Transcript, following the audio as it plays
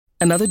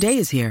Another day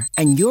is here,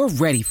 and you're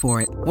ready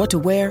for it. What to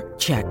wear?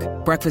 Check.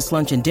 Breakfast,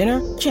 lunch, and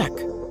dinner? Check.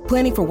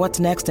 Planning for what's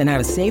next and how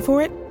to save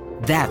for it?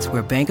 That's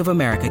where Bank of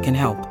America can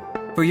help.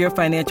 For your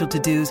financial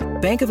to-dos,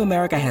 Bank of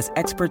America has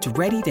experts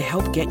ready to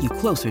help get you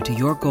closer to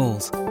your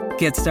goals.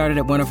 Get started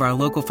at one of our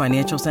local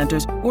financial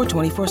centers or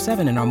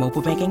 24/7 in our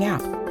mobile banking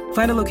app.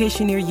 Find a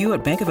location near you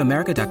at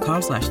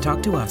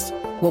bankofamerica.com/talktous.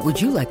 What would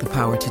you like the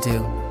power to do?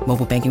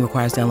 Mobile banking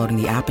requires downloading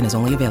the app and is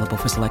only available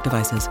for select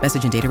devices.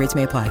 Message and data rates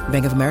may apply.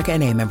 Bank of America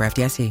N.A., member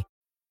FDIC.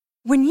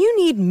 When you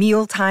need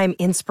mealtime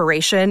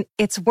inspiration,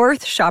 it's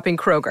worth shopping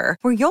Kroger,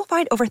 where you'll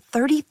find over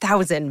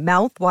 30,000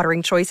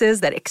 mouth-watering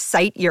choices that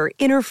excite your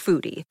inner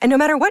foodie. And no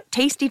matter what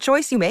tasty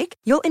choice you make,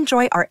 you'll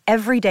enjoy our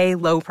everyday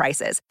low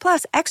prices,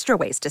 plus extra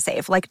ways to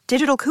save, like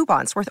digital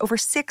coupons worth over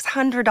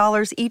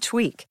 $600 each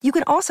week. You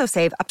can also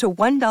save up to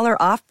 $1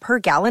 off per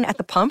gallon at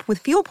the pump with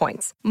fuel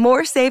points.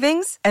 More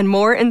savings and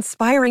more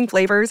inspiring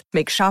flavors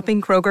make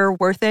shopping Kroger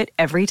worth it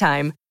every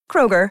time.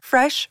 Kroger,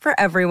 fresh for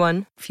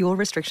everyone. Fuel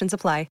restrictions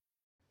apply.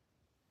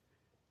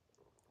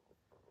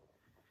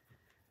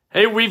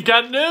 Hey, we've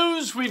got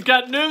news. The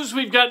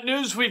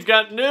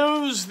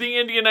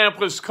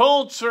Indianapolis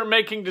Colts are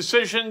making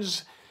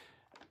decisions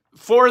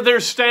for their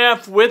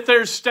staff, with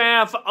their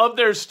staff, of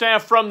their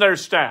staff, from their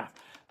staff.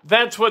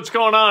 That's what's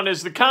going on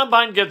as the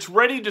Combine gets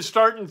ready to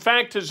start. In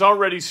fact, has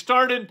already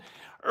started.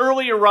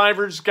 Early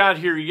arrivers got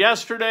here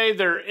yesterday.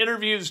 Their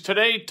interviews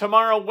today,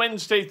 tomorrow,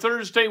 Wednesday,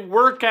 Thursday.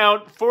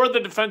 Workout for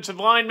the defensive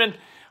linemen,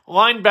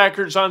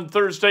 linebackers on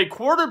Thursday.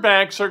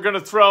 Quarterbacks are going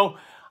to throw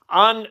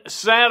on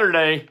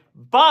Saturday,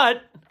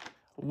 but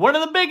one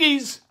of the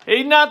biggies,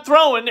 he's not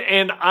throwing,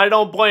 and I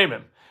don't blame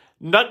him.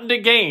 Nothing to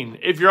gain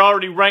if you're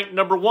already ranked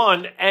number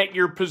one at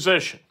your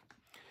position.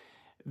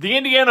 The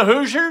Indiana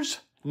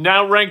Hoosiers,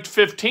 now ranked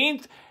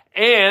 15th,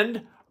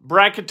 and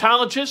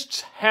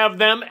bracketologists have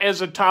them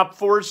as a top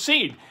 4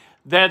 seed.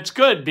 That's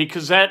good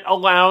because that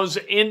allows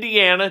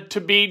Indiana to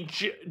be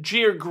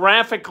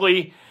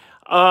geographically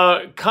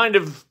kind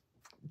of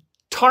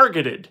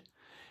targeted.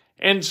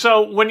 And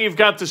so when you've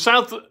got the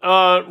South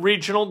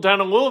Regional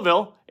down in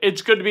Louisville,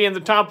 it's good to be in the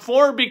top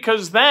 4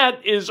 because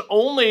that is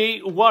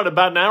only,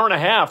 about an hour and a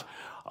half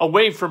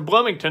away from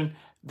Bloomington.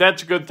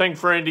 That's a good thing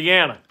for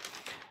Indiana.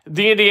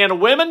 The Indiana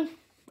women,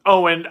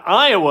 and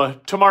Iowa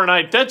tomorrow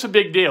night, that's a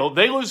big deal.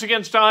 They lose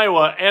against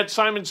Iowa at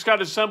Simon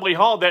Scott Assembly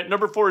Hall. That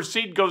number 4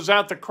 seed goes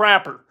out the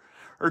crapper,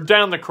 or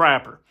down the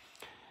crapper.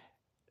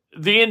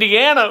 The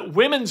Indiana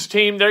women's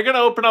team, they're going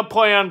to open up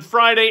play on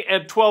Friday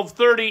at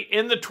 12:30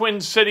 in the Twin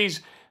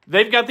Cities.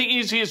 They've got the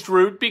easiest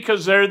route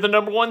because they're the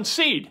number 1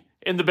 seed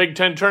in the Big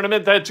Ten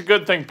tournament. That's a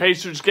good thing.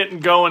 Pacers getting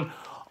going.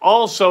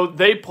 Also,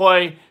 they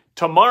play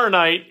tomorrow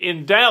night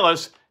in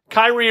Dallas.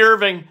 Kyrie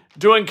Irving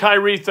doing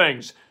Kyrie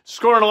things,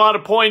 scoring a lot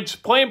of points,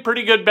 playing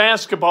pretty good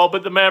basketball,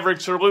 but the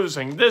Mavericks are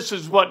losing. This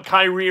is what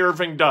Kyrie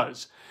Irving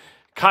does.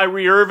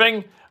 Kyrie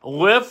Irving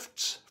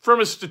lifts from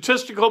a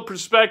statistical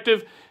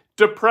perspective,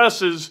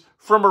 depresses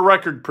from a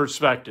record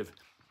perspective.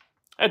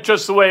 That's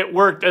just the way it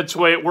worked. That's the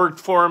way it worked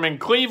for him in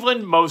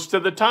Cleveland most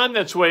of the time.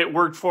 That's the way it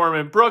worked for him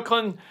in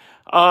Brooklyn,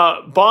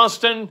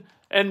 Boston,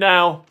 and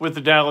now with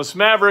the Dallas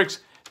Mavericks.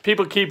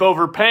 People keep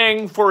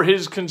overpaying for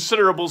his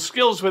considerable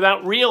skills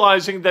without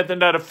realizing that the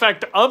net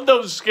effect of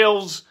those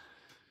skills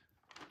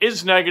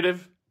is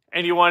negative,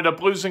 and you wind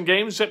up losing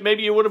games that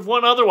maybe you would have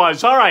won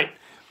otherwise. All right,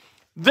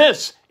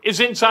 this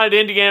is Inside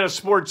Indiana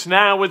Sports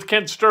Now with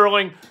Kent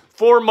Sterling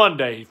for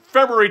Monday,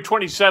 February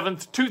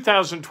 27th,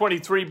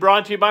 2023,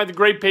 brought to you by the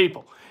great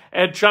people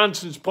at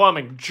Johnson's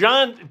Plumbing.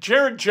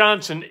 Jared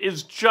Johnson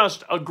is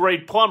just a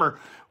great plumber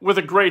with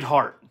a great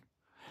heart.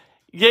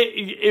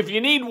 If you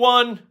need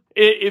a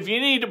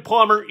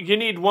plumber, you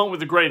need one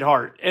with a great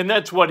heart, and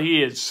that's what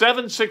he is.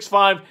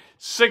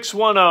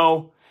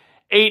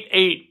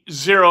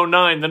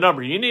 765-610-8809, the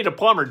number. You need a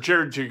plumber,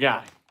 Jared's your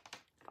guy.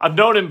 I've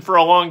known him for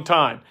a long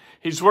time.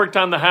 He's worked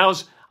on the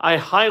house. I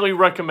highly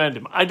recommend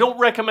him. I don't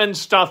recommend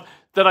stuff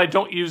that I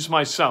don't use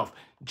myself.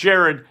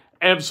 Jared,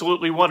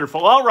 absolutely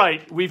wonderful. All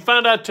right, we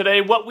found out today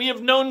what we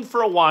have known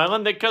for a while,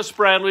 and that Gus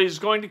Bradley is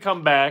going to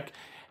come back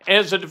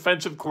as a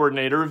defensive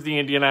coordinator of the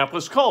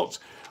Indianapolis Colts.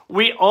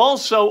 We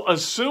also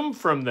assume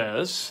from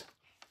this,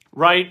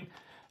 right,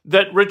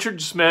 that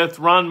Richard Smith,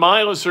 Ron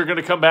Miles are going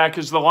to come back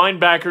as the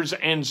linebackers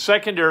and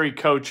secondary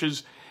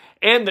coaches,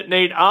 and that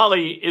Nate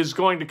Ollie is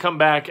going to come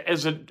back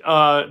as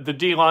the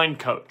D-line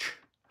coach.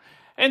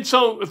 And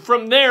so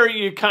from there,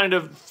 you kind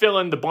of fill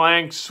in the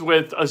blanks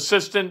with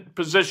assistant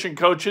position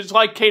coaches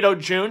like Cato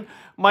June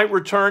might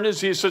return as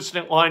the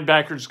assistant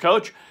linebackers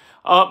coach.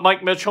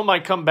 Mike Mitchell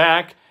might come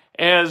back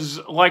as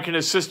like an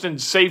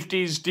assistant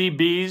safeties,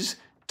 DBs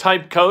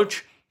type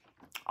coach.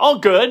 All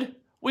good.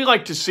 We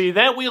like to see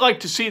that. We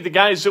like to see the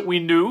guys that we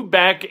knew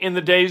back in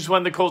the days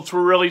when the Colts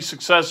were really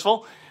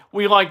successful.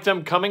 We like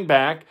them coming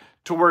back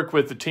to work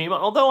with the team,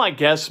 although I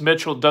guess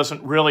Mitchell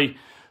doesn't really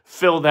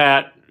fill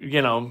that,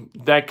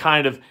 that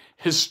kind of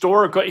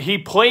historical. He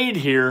played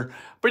here,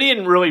 but he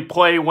didn't really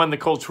play when the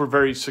Colts were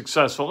very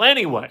successful.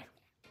 Anyway,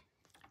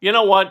 you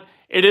know what?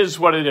 it is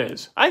what it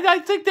is. I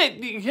think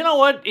that, you know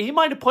what, he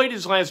might have played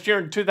his last year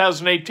in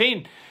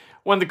 2018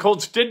 when the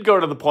Colts did go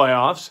to the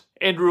playoffs.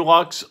 Andrew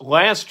Luck's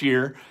last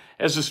year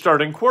as a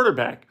starting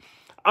quarterback.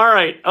 All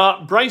right,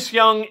 Bryce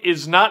Young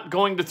is not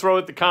going to throw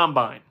at the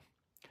combine.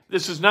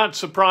 This is not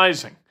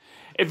surprising.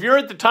 If you're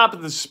at the top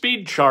of the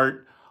speed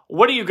chart,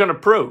 what are you going to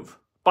prove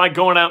by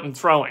going out and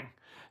throwing?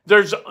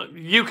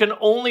 You can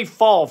only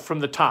fall from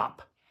the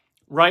top,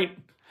 right?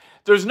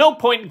 There's no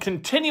point in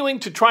continuing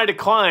to try to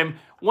climb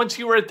once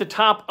you are at the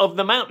top of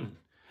the mountain.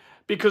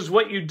 Because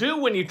what you do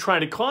when you try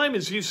to climb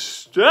is you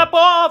step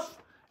off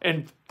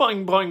and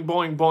boing, boing,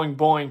 boing, boing,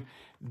 boing,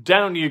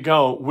 down you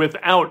go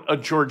without a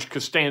George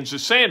Costanza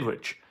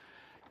sandwich.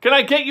 Can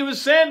I get you a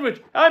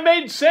sandwich? I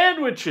made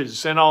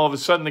sandwiches. And all of a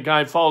sudden the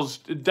guy falls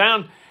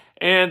down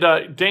and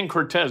Dan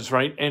Cortez,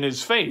 right, and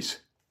his face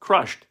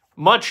crushed,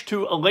 much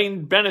to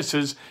Elaine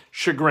Bennis's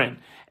chagrin.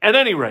 At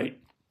any rate,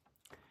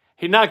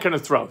 he's not going to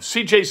throw.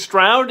 C.J.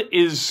 Stroud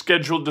is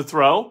scheduled to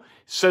throw,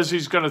 says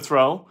he's going to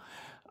throw.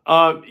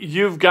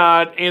 You've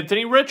got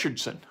Anthony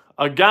Richardson,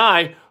 a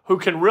guy who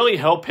can really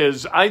help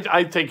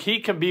I think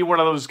he can be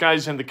one of those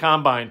guys in the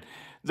combine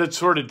that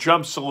sort of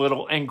jumps a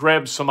little and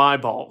grabs some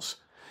eyeballs.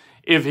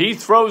 If he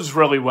throws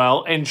really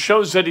well and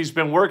shows that he's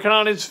been working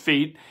on his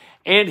feet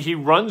and he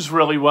runs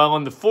really well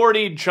in the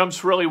 40,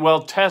 jumps really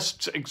well,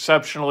 tests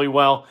exceptionally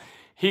well,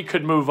 he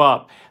could move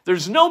up.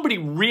 There's nobody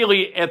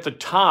really at the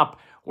top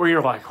where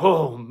you're like,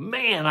 oh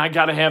man, I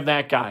got to have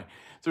that guy.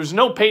 There's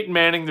no Peyton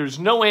Manning. There's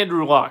no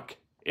Andrew Luck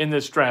in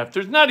this draft.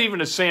 There's not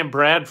even a Sam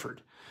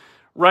Bradford,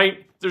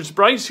 right? There's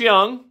Bryce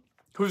Young,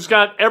 who's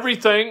got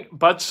everything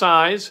but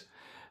size.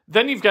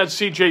 Then you've got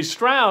C.J.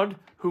 Stroud,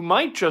 who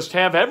might just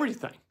have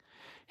everything.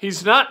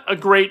 He's not a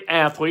great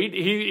athlete.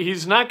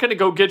 He's not going to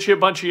go get you a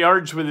bunch of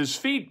yards with his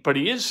feet, but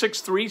he is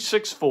 6'3",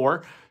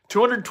 6'4",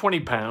 220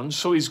 pounds,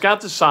 so he's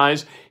got the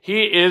size.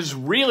 He is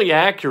really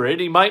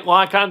accurate. He might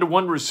lock onto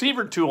one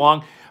receiver too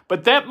long,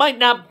 but that might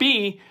not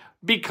be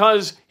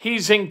because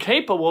he's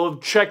incapable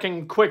of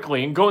checking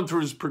quickly and going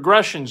through his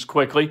progressions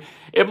quickly.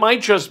 It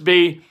might just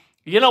be,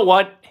 you know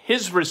what?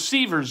 His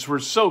receivers were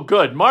so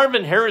good.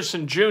 Marvin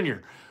Harrison Jr.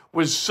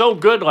 was so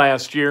good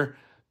last year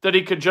that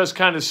he could just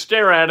kind of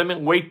stare at him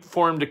and wait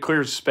for him to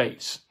clear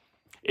space.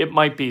 It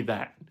might be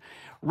that.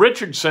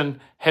 Richardson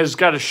has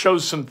got to show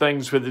some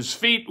things with his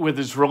feet, with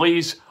his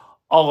release,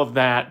 all of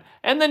that.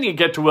 And then you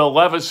get to Will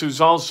Levis, who's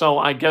also,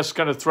 I guess,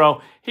 going to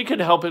throw. He can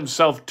help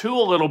himself too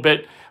a little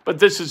bit, but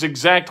this is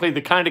exactly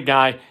the kind of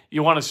guy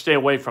you want to stay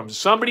away from.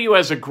 Somebody who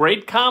has a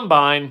great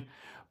combine,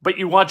 but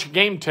you watch a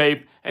game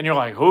tape and you're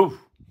like, ooh,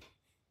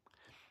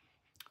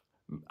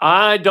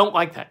 I don't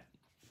like that.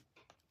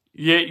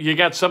 You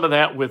got some of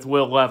that with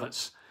Will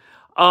Levis.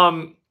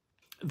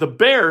 The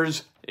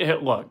Bears,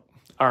 look,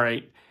 all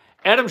right,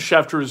 Adam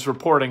Schefter is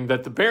reporting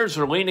that the Bears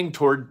are leaning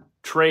toward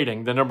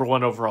trading the number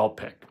 1 overall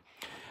pick.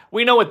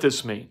 We know what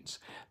this means.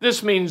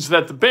 This means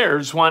that the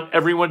Bears want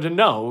everyone to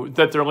know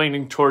that they're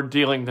leaning toward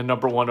dealing the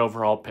number 1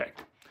 overall pick.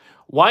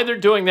 Why they're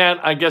doing that,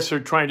 I guess they're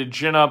trying to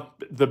gin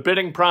up the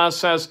bidding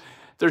process.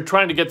 They're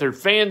trying to get their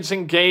fans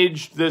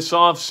engaged this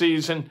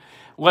offseason,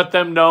 let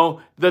them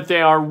know that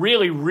they are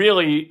really,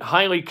 really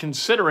highly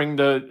considering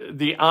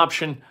the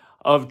option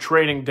of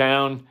trading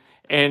down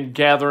and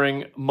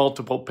gathering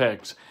multiple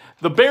picks.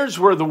 The Bears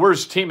were the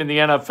worst team in the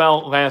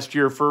NFL last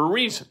year for a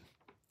reason.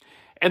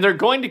 And they're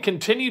going to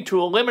continue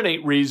to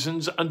eliminate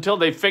reasons until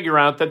they figure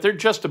out that they're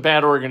just a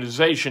bad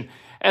organization,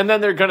 and then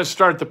they're going to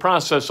start the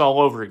process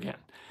all over again.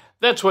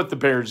 That's what the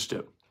Bears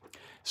do.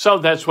 So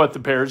that's what the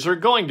Bears are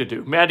going to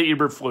do. Matt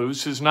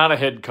Eberflus is not a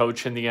head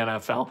coach in the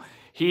NFL.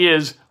 He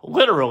is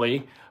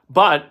literally,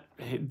 but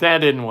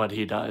that isn't what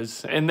he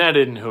does, and that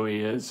isn't who he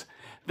is.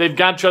 They've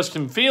got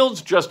Justin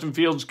Fields. Justin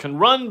Fields can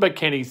run, but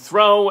can he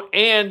throw?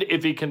 And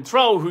if he can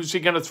throw, who's he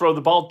going to throw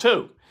the ball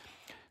to?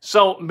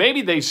 So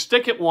maybe they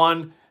stick at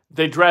 1,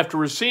 they draft a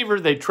receiver,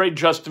 they trade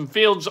Justin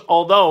Fields,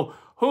 although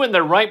who in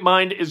their right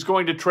mind is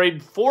going to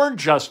trade for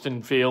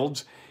Justin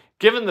Fields,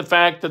 given the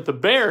fact that the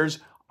Bears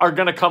are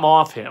going to come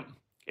off him?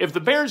 If the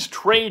Bears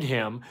trade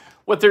him,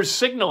 what they're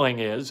signaling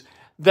is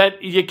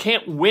that you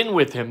can't win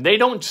with him. They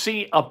don't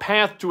see a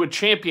path to a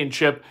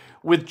championship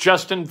with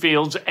Justin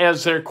Fields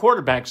as their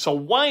quarterback. So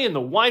why in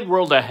the wide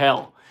world of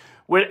hell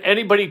would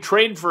anybody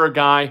trade for a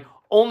guy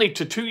only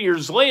to 2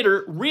 years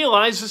later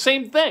realize the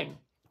same thing?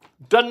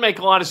 Doesn't make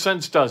a lot of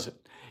sense, does it?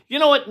 You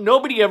know what?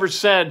 Nobody ever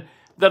said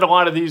that a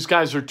lot of these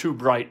guys are too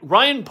bright.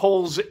 Ryan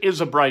Poles is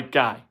a bright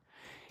guy.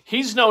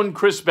 He's known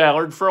Chris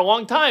Ballard for a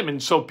long time,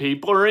 and so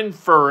people are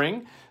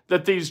inferring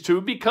that these two,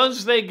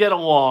 because they get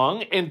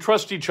along and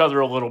trust each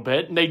other a little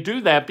bit, and they do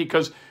that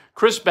because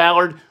Chris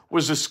Ballard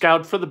was a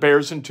scout for the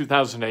Bears in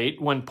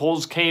 2008 when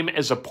Poles came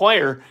as a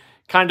player,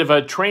 kind of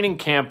a training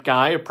camp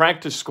guy, a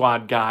practice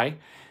squad guy.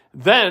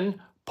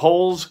 Then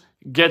Poles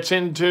gets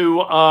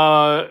into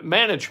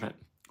management,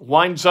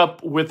 winds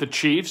up with the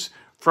Chiefs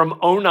from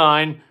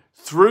 09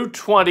 through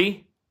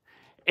 20,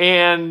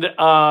 and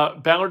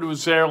Ballard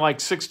was there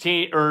like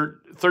 16 or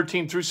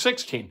 13 through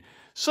 16.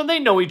 So they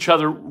know each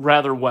other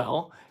rather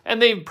well, and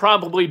they've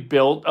probably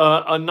built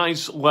a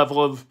nice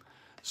level of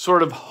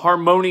sort of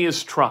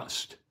harmonious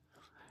trust.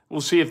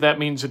 We'll see if that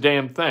means a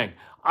damn thing.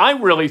 I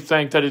really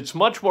think that it's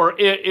much more,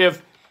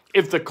 if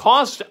the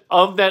cost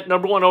of that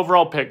number one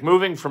overall pick,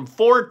 moving from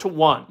 4 to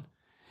 1,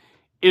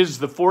 is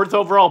the fourth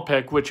overall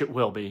pick, which it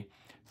will be,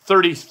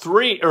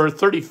 33 or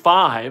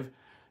 35,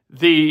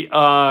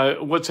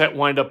 what's that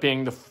wind up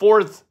being? The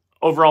fourth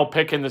overall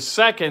pick in the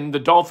second. The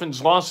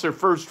Dolphins lost their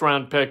first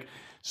round pick,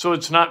 so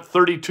it's not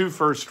 32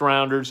 first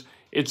rounders,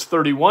 it's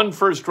 31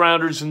 first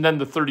rounders, and then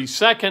the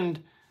 32nd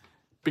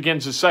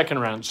begins the second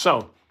round.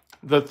 So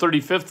the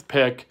 35th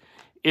pick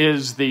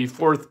is the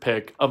fourth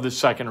pick of the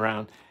second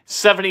round.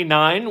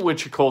 79,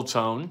 which the Colts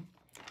own,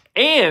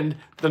 and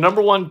the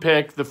number one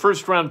pick, the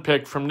first round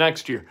pick from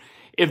next year.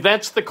 If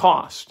that's the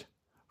cost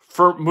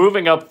for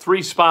moving up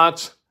 3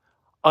 spots,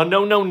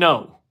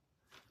 no.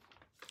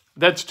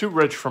 That's too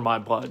rich for my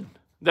blood.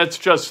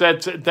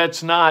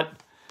 That's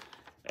not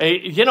a,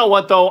 you know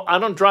what though? I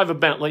don't drive a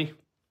Bentley.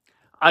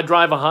 I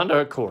drive a Honda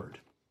Accord.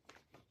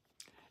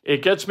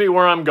 It gets me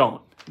where I'm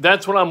going.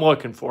 That's what I'm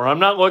looking for. I'm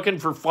not looking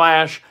for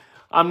flash.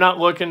 I'm not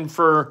looking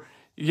for,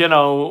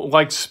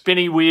 like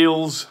spinny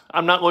wheels.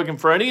 I'm not looking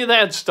for any of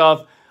that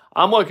stuff.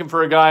 I'm looking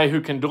for a guy who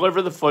can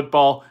deliver the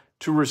football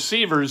to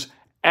receivers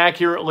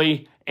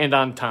accurately and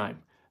on time.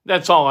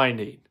 That's all I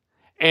need.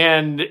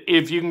 And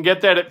if you can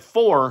get that at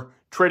 4,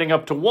 trading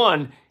up to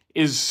 1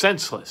 is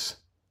senseless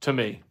to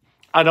me.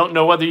 I don't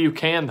know whether you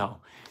can, though.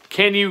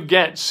 Can you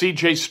get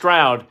C.J.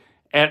 Stroud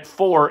at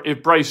 4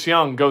 if Bryce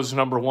Young goes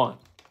number 1?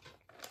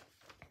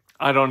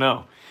 I don't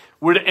know.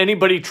 Would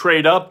anybody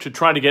trade up to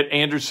try to get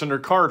Anderson or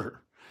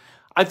Carter?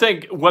 I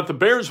think what the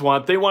Bears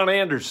want, they want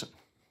Anderson.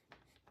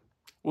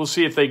 We'll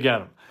see if they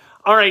get him.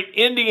 All right,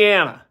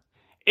 Indiana.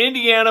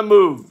 Indiana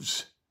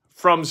moves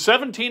from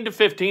 17 to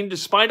 15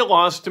 despite a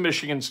loss to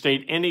Michigan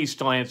State in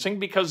East Lansing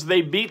because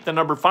they beat the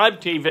number 5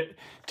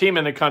 team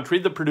in the country,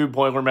 the Purdue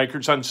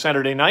Boilermakers, on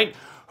Saturday night,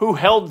 who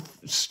held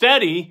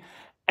steady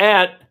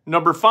at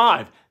number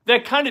 5.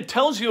 That kind of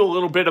tells you a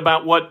little bit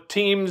about what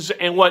teams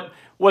and what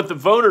the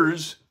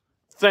voters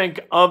think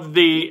of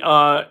the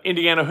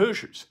Indiana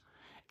Hoosiers.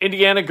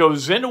 Indiana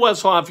goes into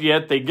West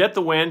Lafayette, they get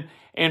the win,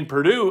 and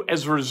Purdue,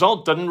 as a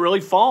result, doesn't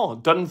really fall.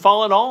 It doesn't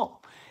fall at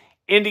all.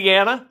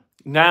 Indiana,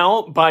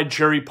 now by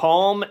Jerry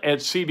Palm at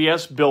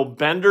CBS, Bill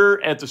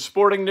Bender at the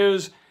Sporting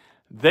News,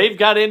 they've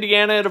got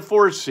Indiana at a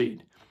 4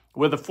 seed.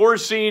 With a 4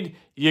 seed,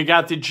 you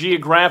got the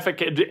geographic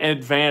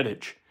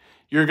advantage.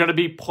 You're going to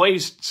be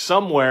placed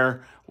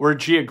somewhere where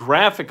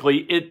geographically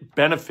it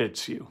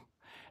benefits you.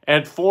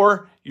 At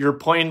 4, you're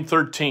playing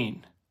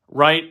 13,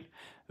 right?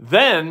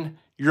 Then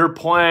you're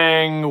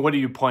playing, what are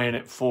you playing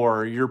it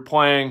for? You're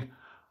playing,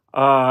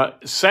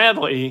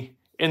 sadly,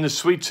 in the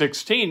Sweet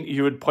 16,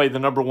 you would play the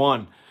number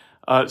 1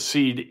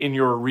 seed in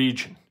your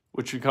region,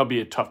 which would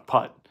be a tough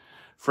putt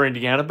for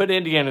Indiana, but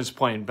Indiana's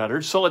playing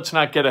better. So let's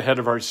not get ahead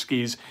of our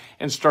skis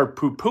and start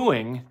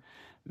poo-pooing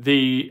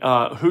the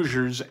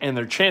Hoosiers and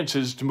their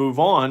chances to move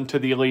on to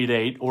the Elite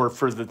 8 or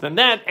further than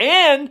that.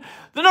 And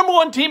the number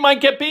 1 team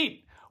might get beat.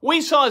 We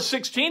saw a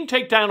 16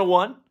 take down a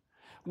 1.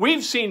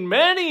 We've seen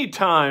many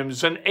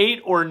times an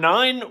 8 or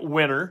 9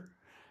 winner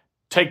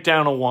take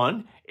down a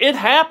 1. It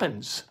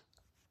happens.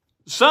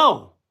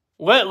 So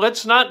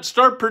let's not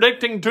start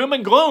predicting doom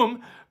and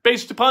gloom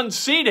based upon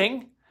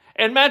seeding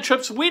and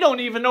matchups we don't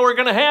even know are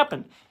going to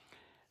happen.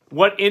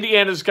 What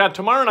Indiana's got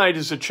tomorrow night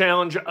is a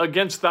challenge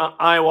against the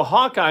Iowa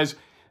Hawkeyes.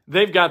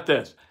 They've got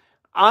this.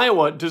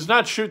 Iowa does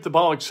not shoot the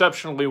ball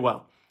exceptionally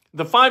well.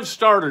 The 5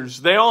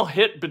 starters, they all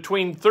hit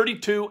between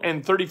 32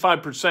 and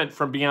 35%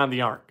 from beyond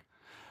the arc.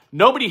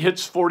 Nobody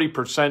hits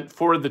 40%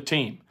 for the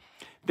team.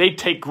 They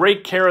take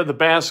great care of the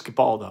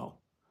basketball, though.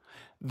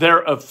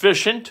 They're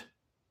efficient.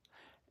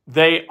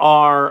 They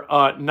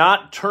are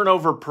not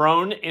turnover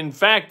prone. In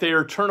fact, they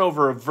are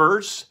turnover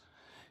averse.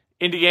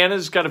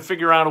 Indiana's got to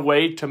figure out a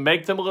way to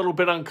make them a little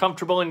bit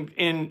uncomfortable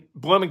in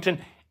Bloomington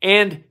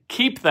and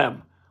keep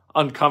them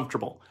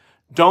uncomfortable.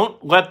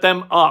 Don't let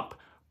them up.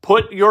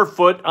 Put your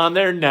foot on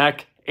their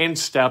neck and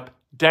step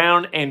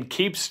down and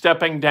keep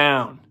stepping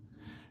down.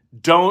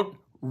 Don't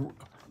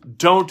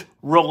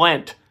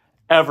relent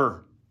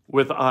ever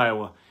with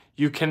Iowa.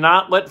 You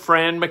cannot let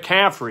Fran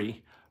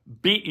McCaffrey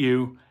beat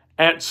you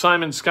at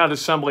Simon Scott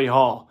Assembly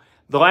Hall.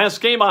 The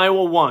last game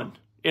Iowa won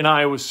in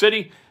Iowa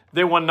City,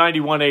 they won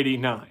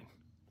 91-89.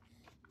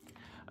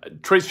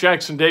 Trace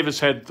Jackson Davis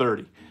had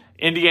 30.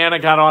 Indiana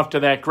got off to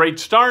that great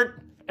start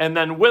and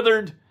then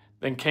withered,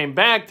 then came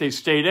back. They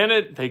stayed in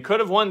it. They could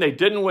have won. They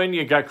didn't win.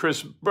 You got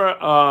Chris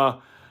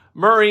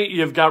Murray.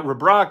 You've got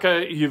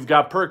Rebraca. You've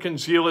got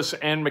Perkins, Ulis,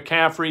 and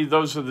McCaffrey.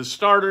 Those are the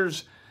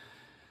starters.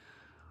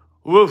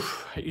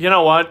 Oof. You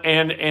know what?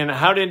 And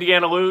how did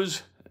Indiana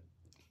lose?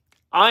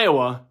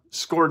 Iowa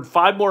scored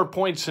 5 more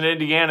points than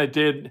Indiana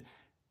did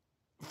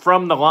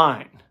from the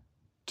line,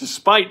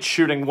 despite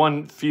shooting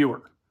 1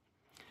 fewer.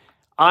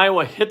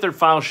 Iowa hit their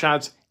foul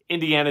shots.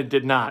 Indiana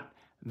did not.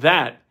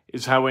 That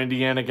is how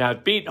Indiana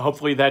got beat.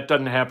 Hopefully that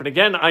doesn't happen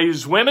again.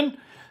 IU's women,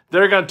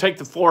 they're going to take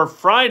the floor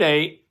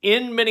Friday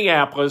in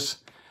Minneapolis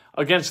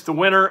against the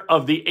winner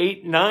of the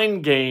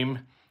 8-9 game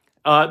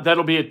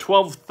That'll be at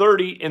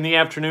 12:30 in the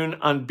afternoon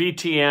on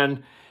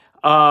BTN.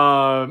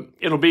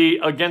 It'll be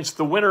against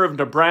the winner of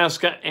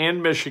Nebraska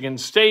and Michigan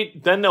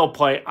State. Then they'll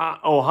play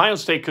Ohio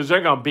State because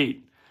they're going to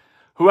beat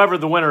whoever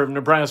the winner of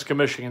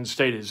Nebraska-Michigan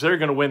State is. They're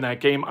going to win that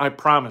game, I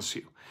promise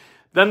you.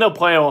 Then they'll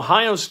play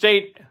Ohio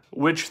State,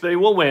 which they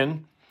will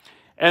win.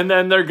 And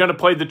then they're going to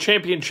play the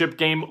championship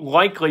game,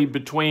 likely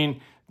between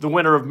the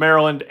winner of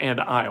Maryland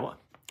and Iowa.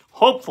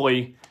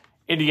 Hopefully,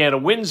 Indiana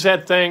wins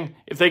that thing.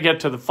 If they get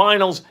to the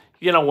finals,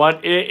 you know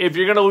what? If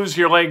you're going to lose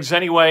your legs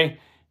anyway,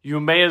 you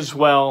may as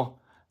well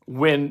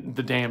win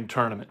the damn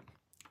tournament.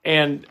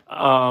 And,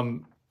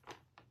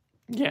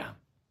 yeah,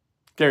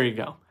 there you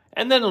go.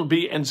 And then it'll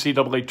be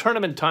NCAA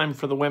tournament time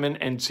for the women,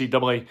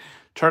 NCAA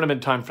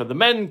tournament time for the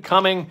men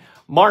coming.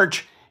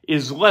 March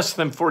is less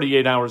than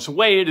 48 hours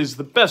away. It is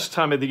the best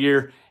time of the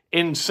year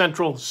in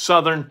central,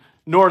 southern,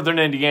 northern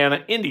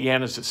Indiana.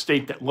 Indiana's a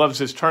state that loves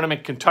this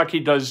tournament.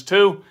 Kentucky does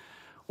too.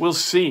 We'll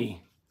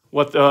see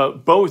what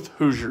both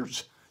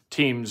Hoosiers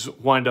teams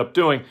wind up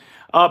doing.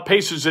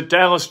 Pacers at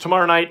Dallas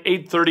tomorrow night,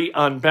 8:30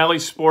 on Bally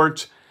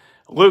Sports.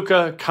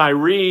 Luka,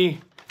 Kyrie,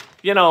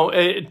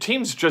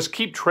 teams just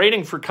keep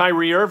trading for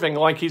Kyrie Irving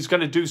like he's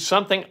going to do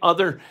something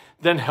other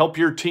than help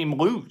your team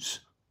lose.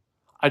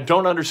 I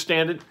don't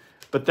understand it,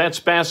 but that's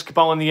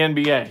basketball in the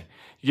NBA.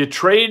 You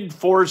trade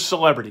for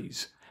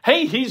celebrities.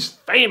 Hey, he's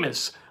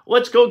famous.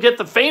 Let's go get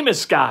the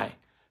famous guy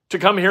to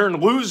come here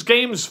and lose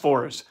games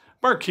for us.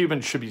 Mark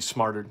Cuban should be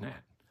smarter than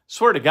that.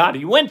 Swear to God,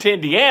 he went to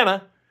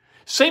Indiana,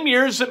 same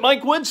years that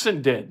Mike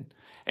Woodson did.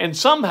 And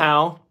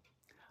somehow,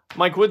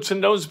 Mike Woodson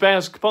knows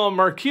basketball and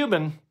Mark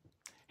Cuban,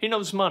 he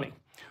knows money.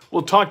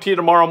 We'll talk to you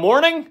tomorrow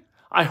morning.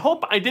 I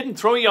hope I didn't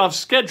throw you off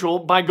schedule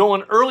by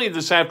going early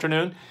this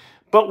afternoon,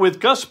 but with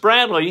Gus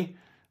Bradley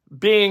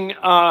being,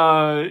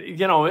 not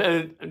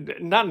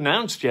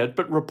announced yet,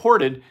 but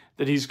reported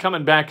that he's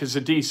coming back as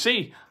a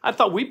DC, I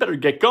thought we better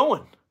get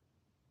going.